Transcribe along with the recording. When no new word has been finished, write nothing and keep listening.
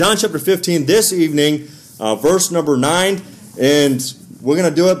John chapter 15 this evening, verse number 9, and we're going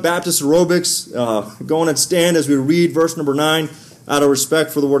to do it Baptist aerobics. Go on and stand as we read verse number 9. Out of respect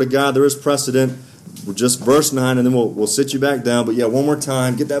for the Word of God, there is precedent. We're just verse 9, and then we'll sit you back down. But yeah, one more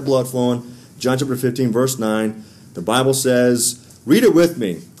time, get that blood flowing. John chapter 15, verse 9. The Bible says, read it with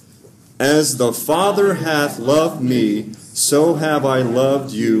me. As the Father hath loved me, so have I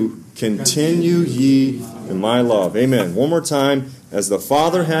loved you. Continue ye in my love. Amen. One more time. As the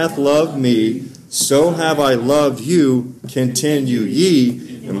Father hath loved me, so have I loved you. Continue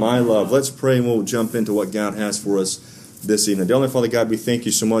ye in my love. Let's pray and we'll jump into what God has for us this evening. Dear Father God, we thank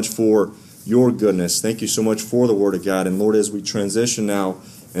you so much for your goodness. Thank you so much for the Word of God. And Lord, as we transition now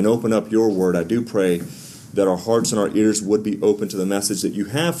and open up your Word, I do pray that our hearts and our ears would be open to the message that you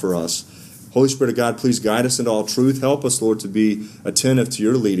have for us. Holy Spirit of God, please guide us into all truth. Help us, Lord, to be attentive to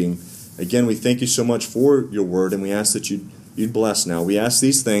your leading. Again, we thank you so much for your Word, and we ask that you'd bless now. We ask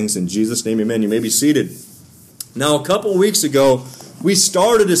these things in Jesus' name, amen. You may be seated. Now, a couple of weeks ago, we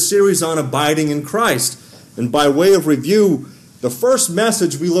started a series on abiding in Christ. And by way of review, the first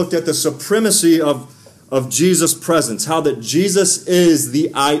message we looked at the supremacy of Jesus' presence, how that Jesus is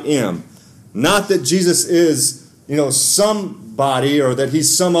the I am. Not that Jesus is, somebody or that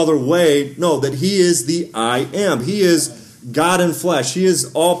he's some other way. No, that he is the I am. He is God in flesh. He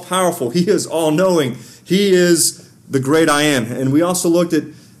is all-powerful. He is all-knowing. He is the great I am. And we also looked at,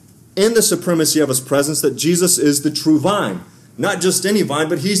 in the supremacy of his presence, that Jesus is the true vine. Not just any vine,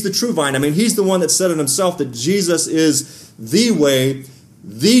 but he's the true vine. I mean, he's the one that said it himself, that Jesus is the way,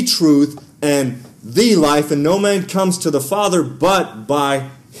 the truth, and the life, and no man comes to the Father but by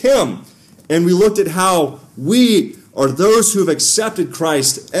him. And we looked at how we are those who have accepted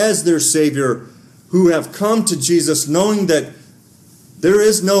Christ as their Savior, who have come to Jesus knowing that there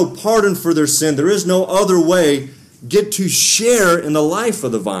is no pardon for their sin, there is no other way, get to share in the life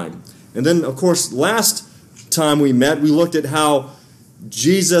of the vine. And then, of course, last time we met, we looked at how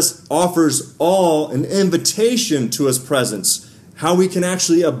Jesus offers all an invitation to his presence, how we can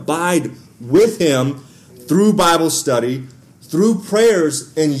actually abide with him through Bible study, through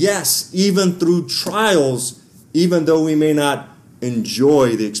prayers, and yes, even through trials, even though we may not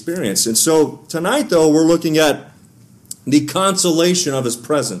enjoy the experience. And so tonight, though, we're looking at the consolation of his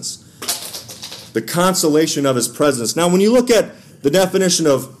presence. The consolation of his presence. Now, when you look at the definition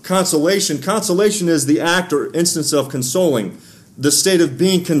of consolation, consolation is the act or instance of consoling, the state of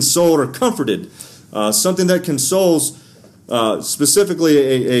being consoled or comforted. Something that consoles,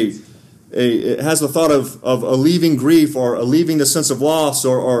 specifically it has the thought of alleviating grief or alleviating the sense of loss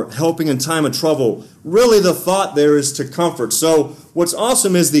or helping in time of trouble. Really, the thought there is to comfort. So what's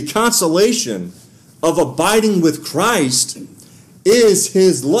awesome is the consolation of abiding with Christ is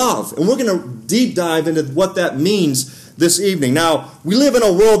his love. And we're going to deep dive into what that means this evening. Now, we live in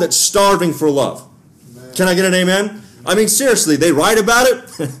a world that's starving for love. Amen. Can I get an amen? I mean, seriously, they write about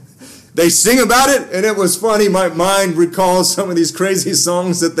it. They sing about it, and it was funny. My mind recalls some of these crazy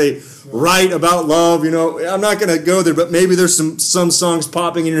songs that they write about love. I'm not going to go there, but maybe there's some songs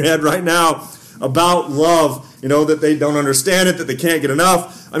popping in your head right now about love, that they don't understand it, that they can't get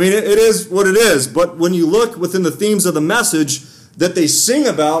enough. I mean, it is what it is. But when you look within the themes of the message that they sing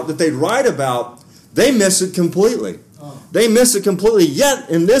about, that they write about, they miss it completely. They miss it completely. Yet,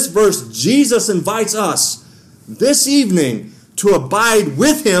 in this verse, Jesus invites us this evening to abide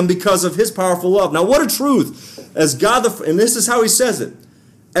with him because of his powerful love. Now, what a truth. As God, and this is how he says it.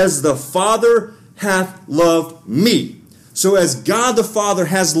 As the Father hath loved me. So as God the Father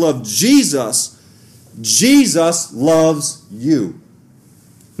has loved Jesus, Jesus loves you.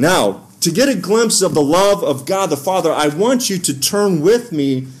 Now, to get a glimpse of the love of God the Father, I want you to turn with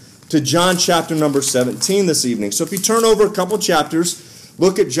me to John chapter number 17 this evening. So if you turn over a couple chapters,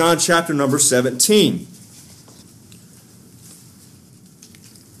 look at John chapter number 17.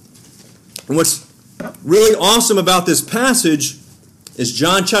 And what's really awesome about this passage is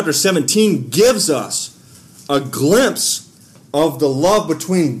John chapter 17 gives us a glimpse of the love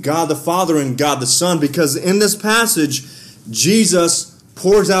between God the Father and God the Son, because in this passage, Jesus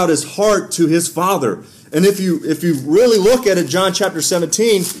pours out his heart to his Father. And if you really look at it, John chapter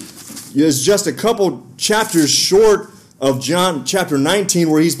 17 is just a couple chapters short of John chapter 19,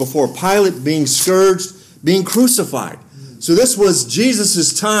 where he's before Pilate, being scourged, being crucified. So this was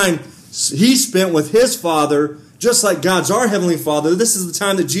Jesus' time he spent with his Father, just like God's our Heavenly Father. This is the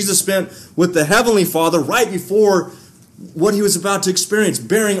time that Jesus spent with the Heavenly Father right before what he was about to experience,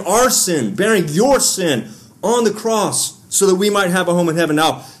 bearing our sin, bearing your sin on the cross so that we might have a home in heaven.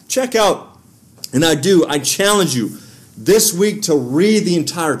 Now, check out, and I challenge you this week to read the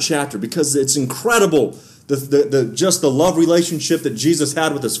entire chapter, because it's incredible just the love relationship that Jesus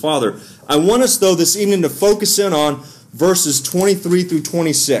had with his Father. I want us, though, this evening to focus in on verses 23 through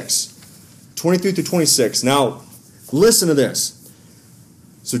 26. 23 through 26. Now, listen to this.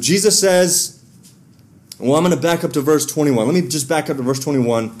 So Jesus says, well, I'm going to back up to verse 21. Let me just back up to verse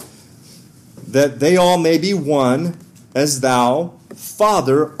 21. That they all may be one, as thou,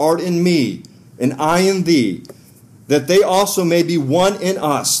 Father, art in me, and I in thee, that they also may be one in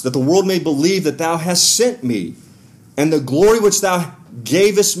us, that the world may believe that thou hast sent me, and the glory which thou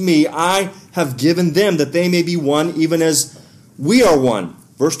gavest me I have given them, that they may be one, even as we are one.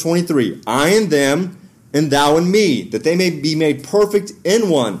 Verse 23, I in them, and thou in me, that they may be made perfect in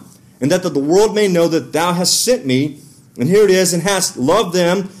one, and that the world may know that thou hast sent me, and here it is, and hast loved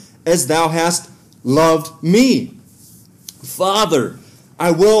them as thou hast loved me. Father, I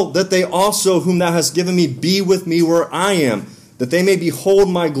will that they also whom thou hast given me be with me where I am, that they may behold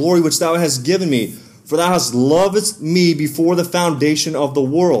my glory which thou hast given me. For thou hast loved me before the foundation of the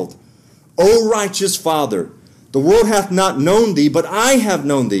world. O righteous Father, the world hath not known thee, but I have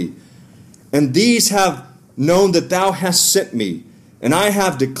known thee. And these have known that thou hast sent me. And I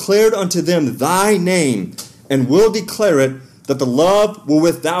have declared unto them thy name, and will declare it, that the love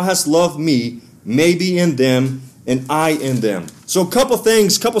wherewith thou hast loved me may be in them, and I in them. So a couple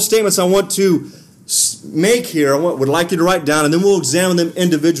statements I want to make here, would like you to write down, and then we'll examine them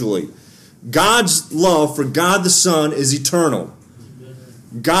individually. God's love for God the Son is eternal.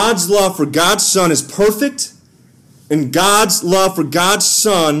 God's love for God's Son is perfect, and God's love for God's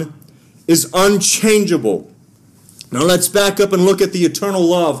Son is unchangeable. Now let's back up and look at the eternal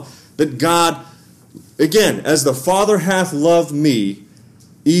love that God, again, as the Father hath loved me,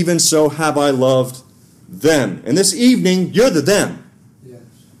 even so have I loved them. And this evening, you're the them. Yes.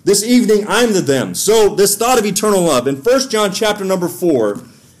 This evening, I'm the them. So this thought of eternal love. In 1 John chapter number 4,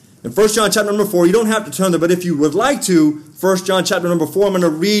 you don't have to turn there, but if you would like to, 1 John chapter number 4, I'm going to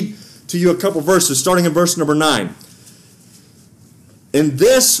read to you a couple verses, starting in verse number 9. And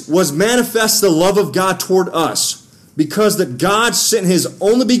this was manifest the love of God toward us, because that God sent his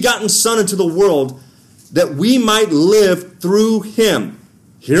only begotten Son into the world, that we might live through him.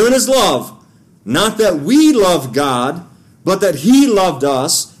 Herein is love, not that we loved God, but that he loved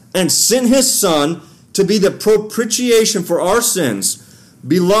us and sent his Son to be the propitiation for our sins.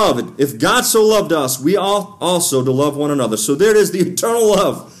 Beloved, if God so loved us, we ought also to love one another. So there it is, the eternal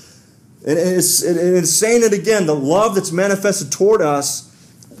love. And it's saying it again, the love that's manifested toward us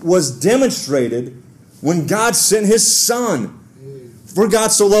was demonstrated when God sent his Son. For God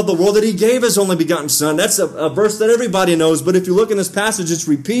so loved the world that he gave his only begotten Son. That's a verse that everybody knows, but if you look in this passage, it's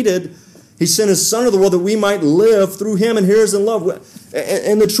repeated. He sent his Son to the world that we might live through him, and here's in love.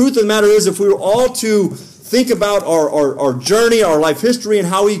 And the truth of the matter is, if we were all to think about our journey, our life history, and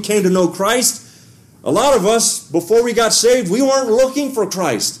how we came to know Christ, a lot of us, before we got saved, we weren't looking for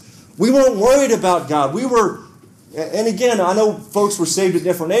Christ. We weren't worried about God. We were, and again, I know folks were saved at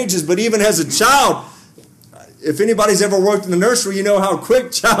different ages, but even as a child, if anybody's ever worked in the nursery, you know how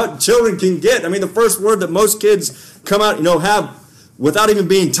quick children can get. I mean, the first word that most kids come out, have without even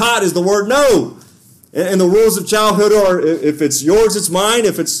being taught is the word no. And the rules of childhood are, if it's yours, it's mine.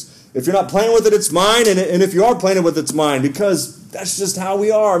 If you're not playing with it, it's mine. And if you are playing with it, it's mine. Because that's just how we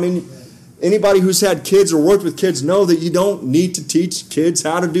are. I mean, anybody who's had kids or worked with kids know that you don't need to teach kids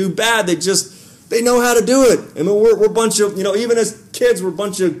how to do bad. They know how to do it. I mean, we're a bunch of, even as kids, we're a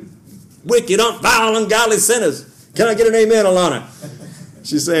bunch of wicked, vile, ungodly sinners. Can I get an amen, Alana?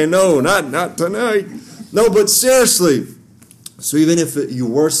 She's saying, no, not tonight. No, but seriously. So even if you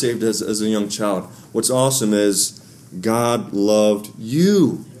were saved as a young child, what's awesome is God loved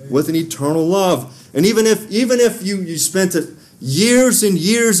you with an eternal love. And even if you spent years and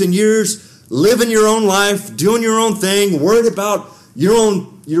years and years living your own life, doing your own thing, worried about your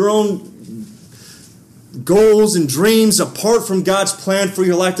own goals and dreams apart from God's plan for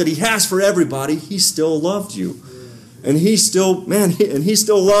your life that he has for everybody, he still loved you. And he still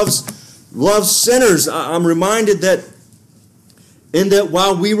loves sinners. I'm reminded that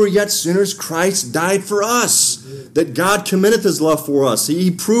while we were yet sinners, Christ died for us. That God commendeth his love for us. He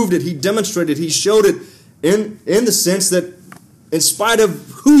proved it, he demonstrated, he showed it in the sense that in spite of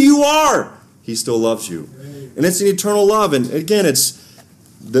who you are, he still loves you. And it's an eternal love. And again, it's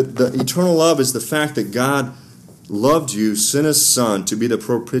the eternal love is the fact that God loved you, sent his Son to be the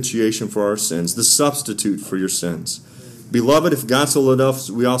propitiation for our sins, the substitute for your sins. Beloved, if God so loved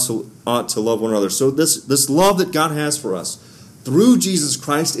us, we also ought to love one another. So this love that God has for us through Jesus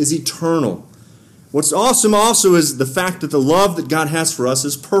Christ is eternal. What's awesome also is the fact that the love that God has for us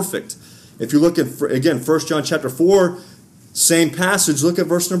is perfect. If you look at, again, 1 John chapter 4, same passage, look at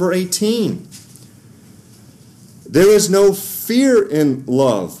verse number 18. There is no fear in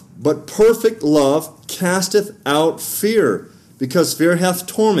love, but perfect love casteth out fear, because fear hath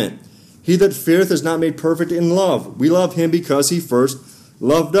torment. He that feareth is not made perfect in love. We love him because he first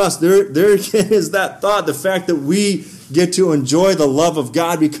loved us. There again is that thought, the fact that we get to enjoy the love of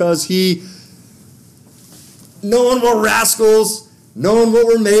God because he, knowing we're rascals, knowing what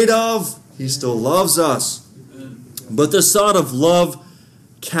we're made of, he still loves us. But the thought of love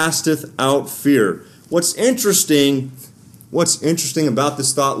casteth out fear. What's interesting about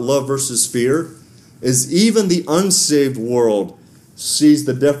this thought, love versus fear, is even the unsaved world sees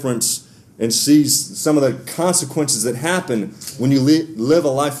the difference and sees some of the consequences that happen when you live a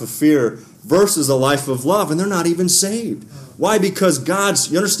life of fear versus a life of love, and they're not even saved. Why? Because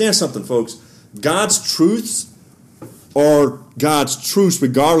you understand something, folks, God's truths are God's truths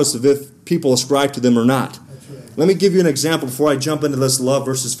regardless of if people ascribe to them or not. Right. Let me give you an example before I jump into this love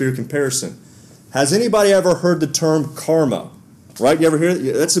versus fear comparison. Has anybody ever heard the term karma? Right? You ever hear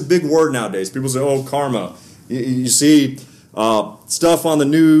it? That's a big word nowadays. People say, oh, karma. You see stuff on the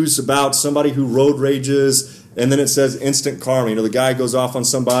news about somebody who road rages, and then it says instant karma. The guy goes off on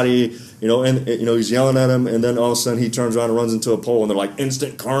somebody, and he's yelling at him, and then all of a sudden he turns around and runs into a pole, and they're like,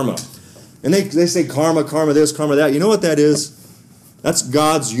 instant karma. And they say karma, karma this, karma that. You know what that is? That's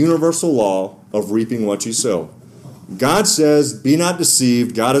God's universal law of reaping what you sow. God says, be not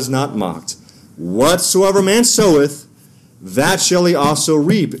deceived, God is not mocked. Whatsoever man soweth, that shall he also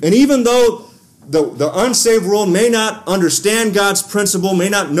reap. And even though the unsaved world may not understand God's principle, may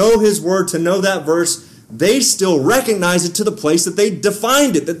not know his word to know that verse, they still recognize it to the place that they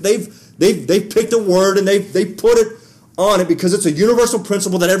defined it, that they've picked a word and they put it on it because it's a universal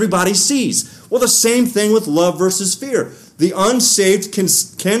principle that everybody sees. Well, the same thing with love versus fear. The unsaved can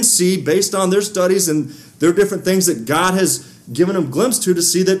see, based on their studies and their different things that God has given them a glimpse to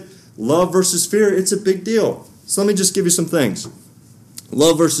see that love versus fear, it's a big deal. So let me just give you some things.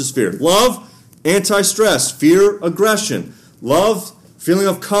 Love versus fear. Love, anti-stress. Fear, aggression. Love, feeling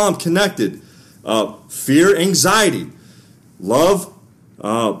of calm, connected. Fear, anxiety. Love,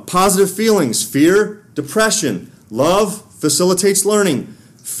 positive feelings. Fear, depression. Love facilitates learning.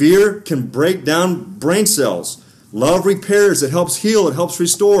 Fear can break down brain cells. Love repairs. It helps heal. It helps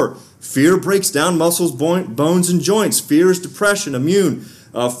restore. Fear breaks down muscles, bones, and joints. Fear is depression, immune.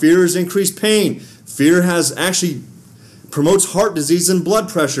 Fear is increased pain. Fear actually promotes heart disease and blood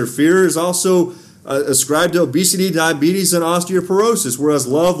pressure. Fear is also ascribed to obesity, diabetes, and osteoporosis, whereas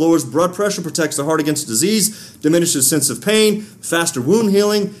love lowers blood pressure, protects the heart against disease, diminishes sense of pain, faster wound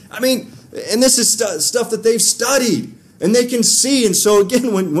healing. And this is stuff that they've studied and they can see. And so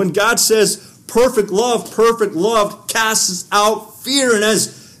again, when God says perfect love casts out fear. And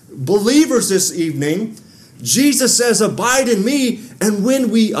as believers this evening, Jesus says, abide in me. And when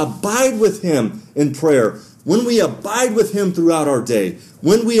we abide with him in prayer, when we abide with him throughout our day,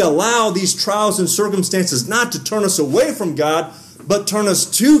 when we allow these trials and circumstances not to turn us away from God, but turn us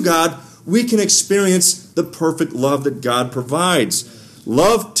to God, we can experience the perfect love that God provides.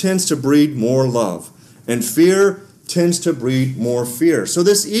 Love tends to breed more love, and fear tends to breed more fear. So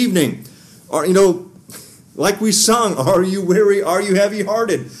this evening, like we sung, are you weary? Are you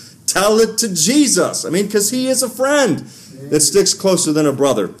heavy-hearted? Tell it to Jesus. Because he is a friend that sticks closer than a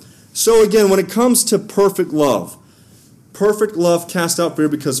brother. So again, when it comes to perfect love casts out fear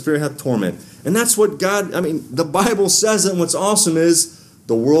because fear hath torment. And that's what the Bible says it, and what's awesome is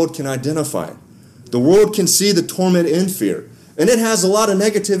the world can identify it. The world can see the torment in fear. And it has a lot of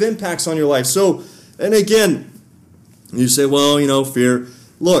negative impacts on your life. So, and again, you say, well, fear.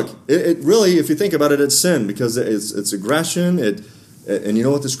 Look, it really, if you think about it, it's sin because it's aggression. And you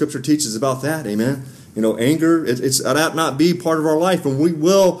know what the Scripture teaches about that, amen? Anger, it ought not be part of our life. And we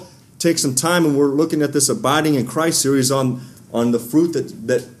will take some time, and we're looking at this Abiding in Christ series on the fruit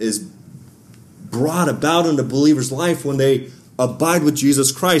that is brought about in the believer's life when they abide with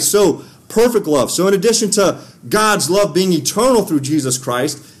Jesus Christ. So, perfect love. So in addition to God's love being eternal through Jesus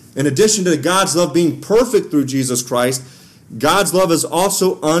Christ, in addition to God's love being perfect through Jesus Christ, God's love is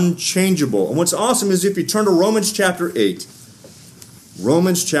also unchangeable. And what's awesome is if you turn to Romans chapter 8.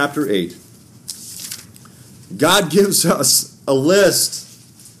 Romans chapter 8. God gives us a list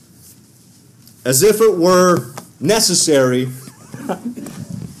as if it were necessary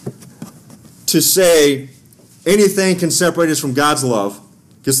to say anything can separate us from God's love.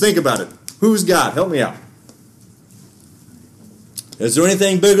 Because think about it. Who's God? Help me out. Is there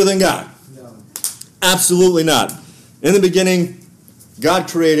anything bigger than God? No. Absolutely not. In the beginning, God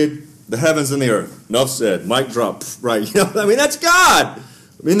created the heavens and the earth. Enough said. Mic drop. Right. That's God.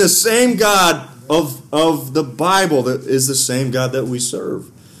 The same God of the Bible that is the same God that we serve.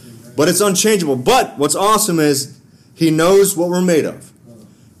 But it's unchangeable. But what's awesome is He knows what we're made of.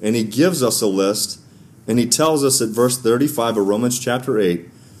 And he gives us a list. And he tells us at verse 35 of Romans chapter 8,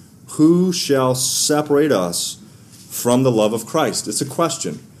 who shall separate us from the love of Christ? It's a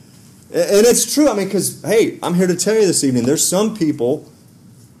question. And it's true. I mean, because, hey, I'm here to tell you this evening, there's some people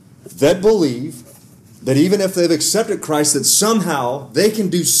that believe that even if they've accepted Christ, that somehow they can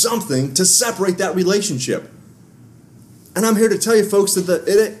do something to separate that relationship. And I'm here to tell you, folks, that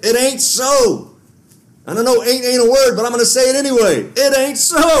it ain't so. I don't know, ain't a word, but I'm going to say it anyway. It ain't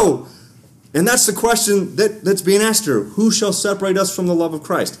so. And that's the question that's being asked here. Who shall separate us from the love of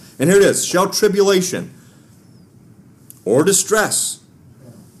Christ? And here it is. Shall tribulation or distress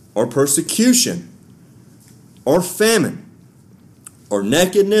or persecution or famine or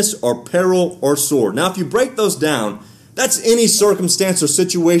nakedness or peril or sword. Now, if you break those down, that's any circumstance or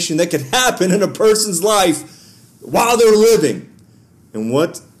situation that could happen in a person's life while they're living. And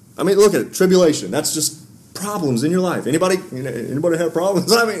look at it. Tribulation. That's just problems in your life. Anybody have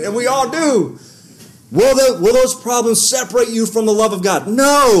problems? I mean, and we all do. Will those problems separate you from the love of God?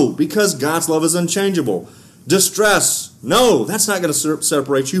 No, because God's love is unchangeable. Distress. No, that's not going to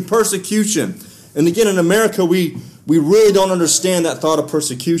separate you. Persecution. And again, in America, we really don't understand that thought of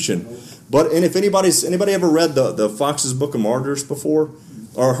persecution. And if anybody ever read the Fox's Book of Martyrs before,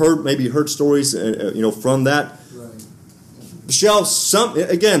 or heard stories, from that,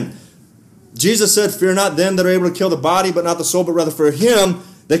 again, Jesus said, "Fear not them that are able to kill the body, but not the soul, but rather for him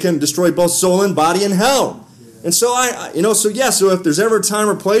they can destroy both soul and body in hell." And so so if there's ever a time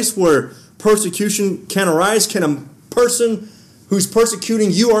or place where persecution can arise, can a person who's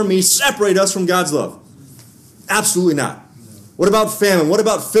persecuting you or me separate us from God's love? Absolutely not. What about famine? What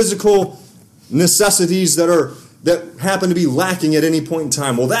about physical necessities that happen to be lacking at any point in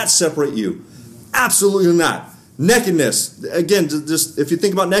time? Will that separate you? Absolutely not. Nakedness. Again, just if you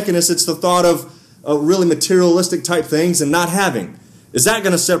think about nakedness, it's the thought of really materialistic type things and not having. Is that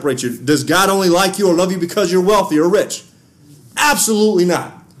going to separate you? Does God only like you or love you because you're wealthy or rich? Absolutely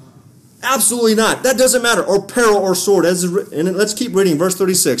not. Absolutely not. That doesn't matter. Or peril or sword. And let's keep reading. Verse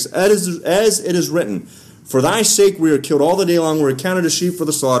 36. As it is written, for thy sake we are killed all the day long. We are counted as sheep for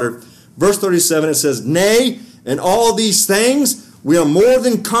the slaughter. Verse 37, it says, nay, in all these things we are more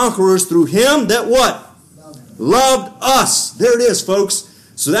than conquerors through him that what? Loved us. There it is, folks.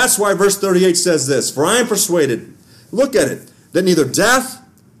 So that's why verse 38 says this. For I am persuaded, look at it, that neither death,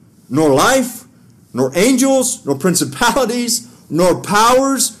 nor life, nor angels, nor principalities, nor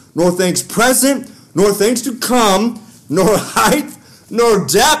powers, nor things present, nor things to come, nor height, nor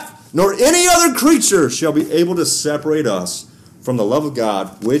depth, nor any other creature shall be able to separate us from the love of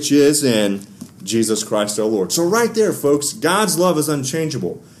God, which is in Jesus Christ our Lord. So right there, folks, God's love is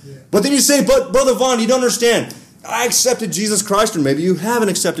unchangeable. But then you say, but Brother Vaughn, you don't understand. I accepted Jesus Christ, or maybe you haven't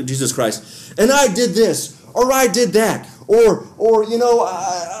accepted Jesus Christ, and I did this, or I did that, or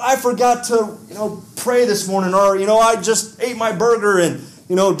I forgot to pray this morning, or I just ate my burger and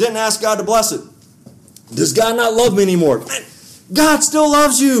didn't ask God to bless it. Does God not love me anymore? Man, God still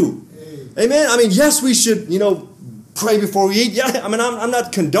loves you. Amen. I mean, yes, we should pray before we eat. Yeah, I mean, I'm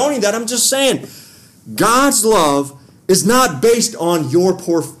not condoning that. I'm just saying God's love is not based on your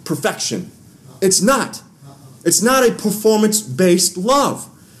perfection. It's not. It's not a performance-based love.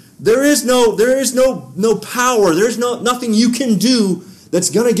 There is no power. There's nothing you can do that's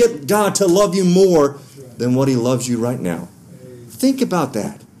going to get God to love you more than what he loves you right now. Think about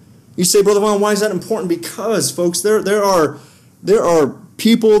that. You say, Brother Vaughn, why is that important? Because, folks, there are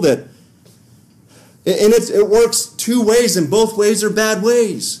people that, and it works two ways, and both ways are bad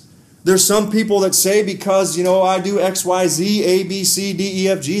ways. There's some people that say because, I do X, Y, Z, A, B, C, D, E,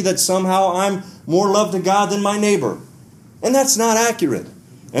 F, G, that somehow I'm more loved to God than my neighbor. And that's not accurate.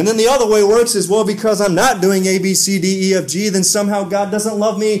 And then the other way works is, well, because I'm not doing A, B, C, D, E, F, G, then somehow God doesn't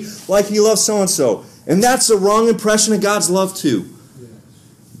love me like he loves so-and-so. And that's the wrong impression of God's love too.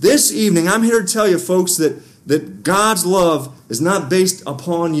 This evening, I'm here to tell you, folks, that God's love is not based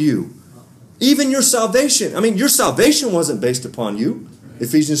upon you. Even your salvation. I mean, your salvation wasn't based upon you.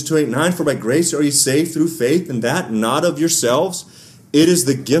 Ephesians 2:8-9, for by grace are you saved through faith, and that not of yourselves. It is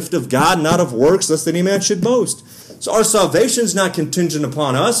the gift of God, not of works, lest any man should boast. So our salvation is not contingent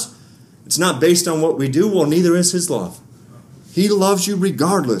upon us. It's not based on what we do. Well, neither is his love. He loves you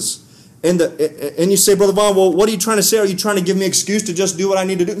regardless. And you say, Brother Vaughn, well, what are you trying to say? Are you trying to give me an excuse to just do what I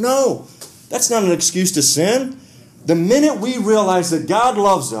need to do? No, that's not an excuse to sin. The minute we realize that God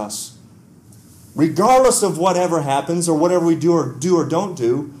loves us, regardless of whatever happens or whatever we do or don't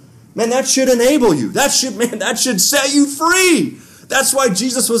do, man, that should enable you. That should set you free. That's why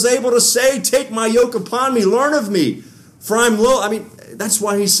Jesus was able to say, take my yoke upon me, learn of me, for I'm low. I mean, that's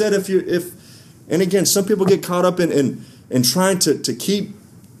why he said, if And again, some people get caught up in trying to keep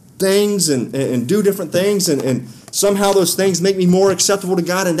things and do different things, and somehow those things make me more acceptable to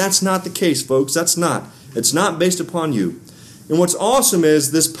God, and that's not the case, folks. That's not. It's not based upon you. And what's awesome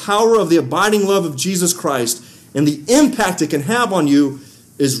is this power of the abiding love of Jesus Christ and the impact it can have on you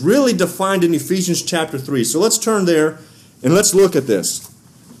is really defined in Ephesians chapter 3. So let's turn there and let's look at this.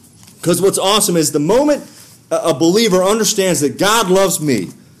 Because what's awesome is the moment a believer understands that God loves me,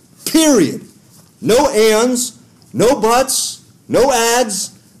 period. No ands, no buts, no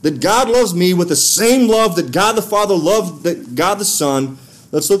adds, that God loves me with the same love that God the Father loved that God the Son.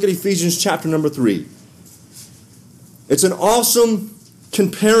 Let's look at Ephesians chapter number 3. It's an awesome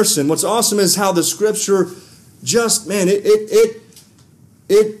comparison. What's awesome is how the Scripture just, man, it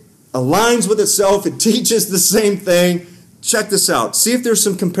aligns with itself. It teaches the same thing. Check this out. See if there's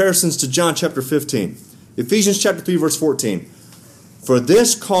some comparisons to John chapter 15. Ephesians chapter 3, verse 14. For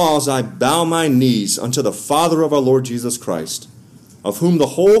this cause I bow my knees unto the Father of our Lord Jesus Christ, of whom the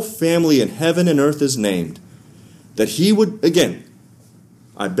whole family in heaven and earth is named, that he would, again,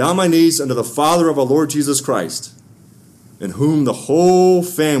 I bow my knees unto the Father of our Lord Jesus Christ, in whom the whole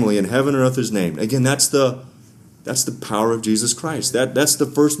family in heaven and earth is named. Again, that's the power of Jesus Christ. That's the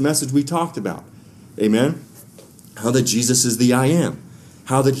first message we talked about. Amen? How that Jesus is the I am.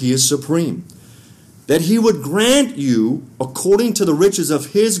 How that he is supreme. That he would grant you, according to the riches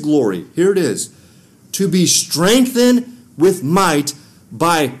of his glory, here it is, to be strengthened with might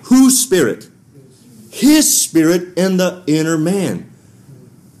by whose Spirit? His Spirit in the inner man.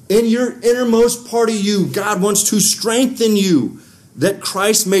 In your innermost part of you, God wants to strengthen you, that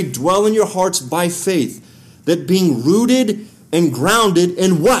Christ may dwell in your hearts by faith, that being rooted and grounded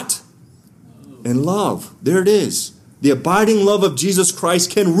in what? In love. There it is. The abiding love of Jesus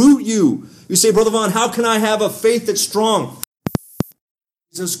Christ can root you. You say, Brother Vaughn, how can I have a faith that's strong?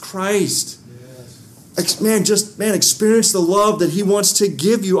 Jesus Christ. Yes. Man, experience the love that he wants to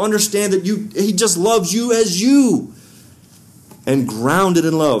give you. Understand that he just loves you as you. And grounded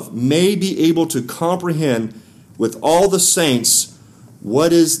in love, may be able to comprehend with all the saints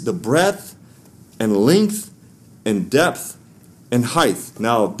what is the breadth and length and depth and height.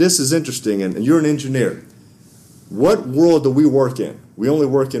 Now, this is interesting, and you're an engineer. What world do we work in? We only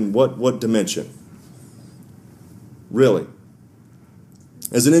work in what dimension? Really?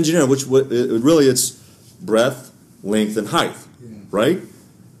 As an engineer, really it's breadth, length, and height, right?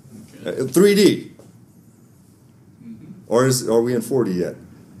 Okay. 3D. Or are we in 4D yet?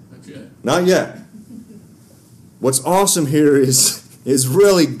 Not yet. Not yet. What's awesome here is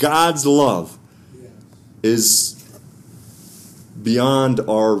really God's love is beyond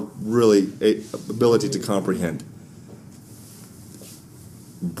our really ability to comprehend.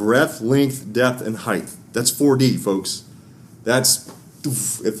 Breadth, length, depth, and height. That's 4D, folks. That's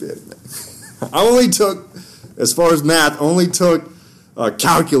I only took, as far as math,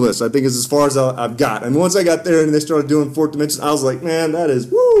 calculus, I think, is as far as I've got. And once I got there and they started doing fourth dimensions, I was like, man, that is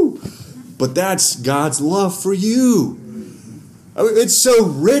woo. But that's God's love for you. I mean, it's so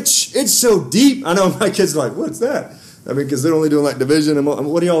rich. It's so deep. I know my kids are like, what's that? I mean, because they're only doing like division. And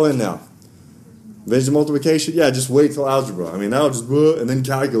what are y'all in now? Division, multiplication? Yeah, just wait till algebra. I mean, that'll just, and then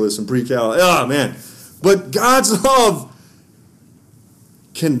calculus and pre-cal. Oh, man. But God's love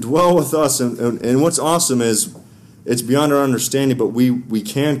can dwell with us. And what's awesome is, it's beyond our understanding, but we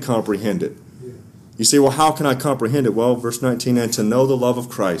can comprehend it. Yeah. You say, well, how can I comprehend it? Well, verse 19, and to know the love of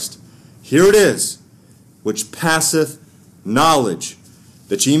Christ. Here it is, which passeth knowledge,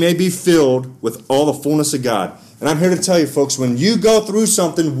 that ye may be filled with all the fullness of God. And I'm here to tell you, folks, when you go through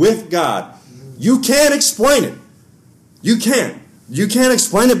something with God, you can't explain it. You can't. You can't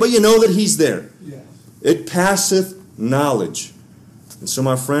explain it, but you know that he's there. Yeah. It passeth knowledge. And so,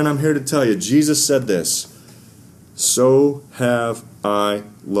 my friend, I'm here to tell you, Jesus said this, so have I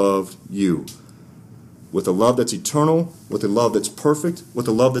loved you. With a love that's eternal, with a love that's perfect, with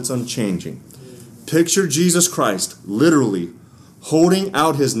a love that's unchanging. Picture Jesus Christ literally holding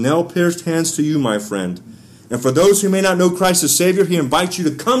out his nail-pierced hands to you, my friend. And for those who may not know Christ as Savior, he invites you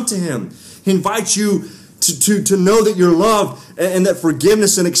to come to him. He invites you to know that you're loved and that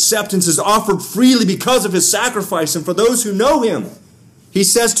forgiveness and acceptance is offered freely because of his sacrifice. And for those who know him, he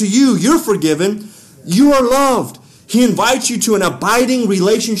says to you, you're forgiven, you are loved. He invites you to an abiding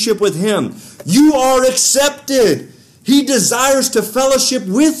relationship with him. You are accepted. He desires to fellowship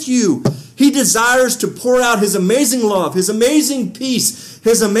with you. He desires to pour out his amazing love, his amazing peace,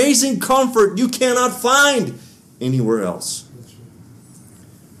 his amazing comfort you cannot find anywhere else.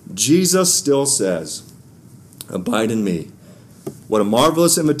 Jesus still says, abide in me. What a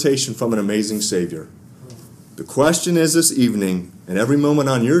marvelous invitation from an amazing Savior. The question is this evening, and every moment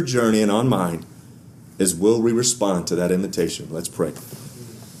on your journey and on mine, is will we respond to that invitation. Let's pray.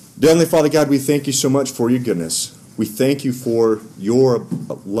 Dear Heavenly Father God, we thank you so much for your goodness. We thank you for your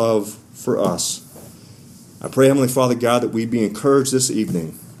love for us. I pray, Heavenly Father God, that we be encouraged this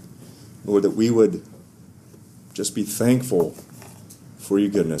evening. Lord, that we would just be thankful for your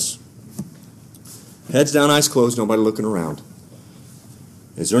goodness. Heads down, eyes closed, nobody looking around.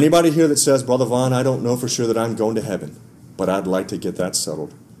 Is there anybody here that says, Brother Vaughn, I don't know for sure that I'm going to heaven, but I'd like to get that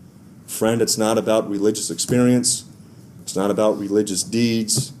settled? Friend, it's not about religious experience. It's not about religious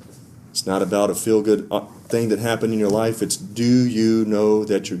deeds. It's not about a feel-good thing that happened in your life. It's, do you know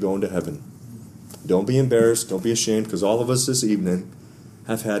that you're going to heaven? Don't be embarrassed. Don't be ashamed, because all of us this evening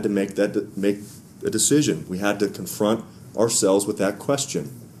have had to make a decision. We had to confront ourselves with that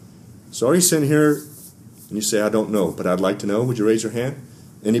question. So are you sitting here and you say, I don't know, but I'd like to know? Would you raise your hand?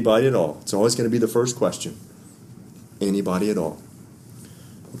 Anybody at all? It's always going to be the first question. Anybody at all?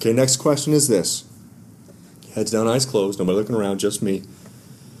 Okay, next question is this. Heads down, eyes closed, nobody looking around, just me.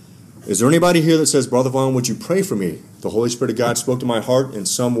 Is there anybody here that says, Brother Vaughn, would you pray for me? The Holy Spirit of God spoke to my heart in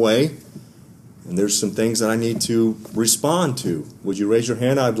some way, and there's some things that I need to respond to. Would you raise your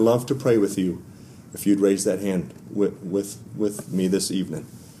hand? I'd love to pray with you if you'd raise that hand with me this evening.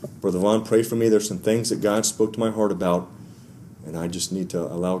 Brother Vaughn, pray for me. There's some things that God spoke to my heart about, and I just need to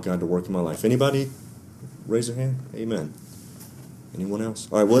allow God to work in my life. Anybody raise their hand? Amen. Anyone else?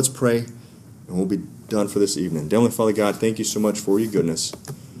 All right, well, let's pray, and we'll be done for this evening. Dear Heavenly Father God, thank you so much for your goodness,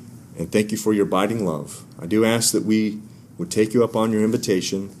 and thank you for your abiding love. I do ask that we would take you up on your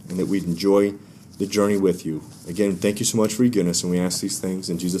invitation, and that we'd enjoy the journey with you. Again, thank you so much for your goodness, and we ask these things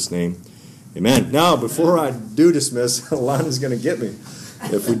in Jesus' name. Amen. Now, before I do dismiss, Alana's going to get me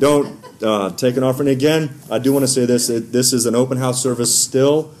if we don't take an offering again. I do want to say this. This is an open house service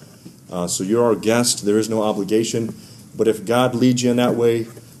still, so you're our guest. There is no obligation. But if God leads you in that way,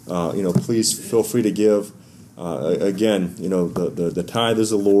 please feel free to give. Again, the tithe is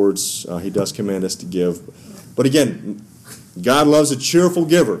the Lord's. He does command us to give. But again, God loves a cheerful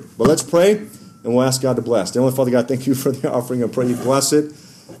giver. But let's pray, and we'll ask God to bless. Heavenly Father God, thank you for the offering. I pray you bless it.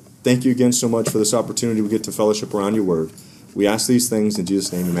 Thank you again so much for this opportunity we get to fellowship around your word. We ask these things in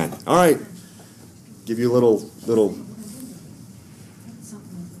Jesus' name, amen. All right. Give you a little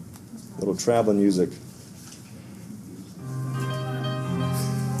traveling music.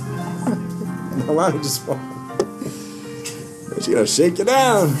 Alana just she's gonna shake you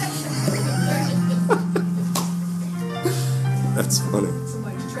down. That's funny.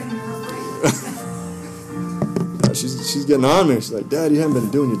 She's getting on me. She's like, Dad, you haven't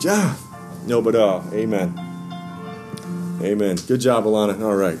been doing your job. No, but amen. Amen. Good job, Alana.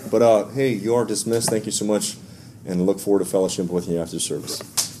 All right. But hey, you are dismissed. Thank you so much, and look forward to fellowship with you after service.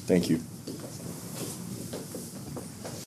 Thank you.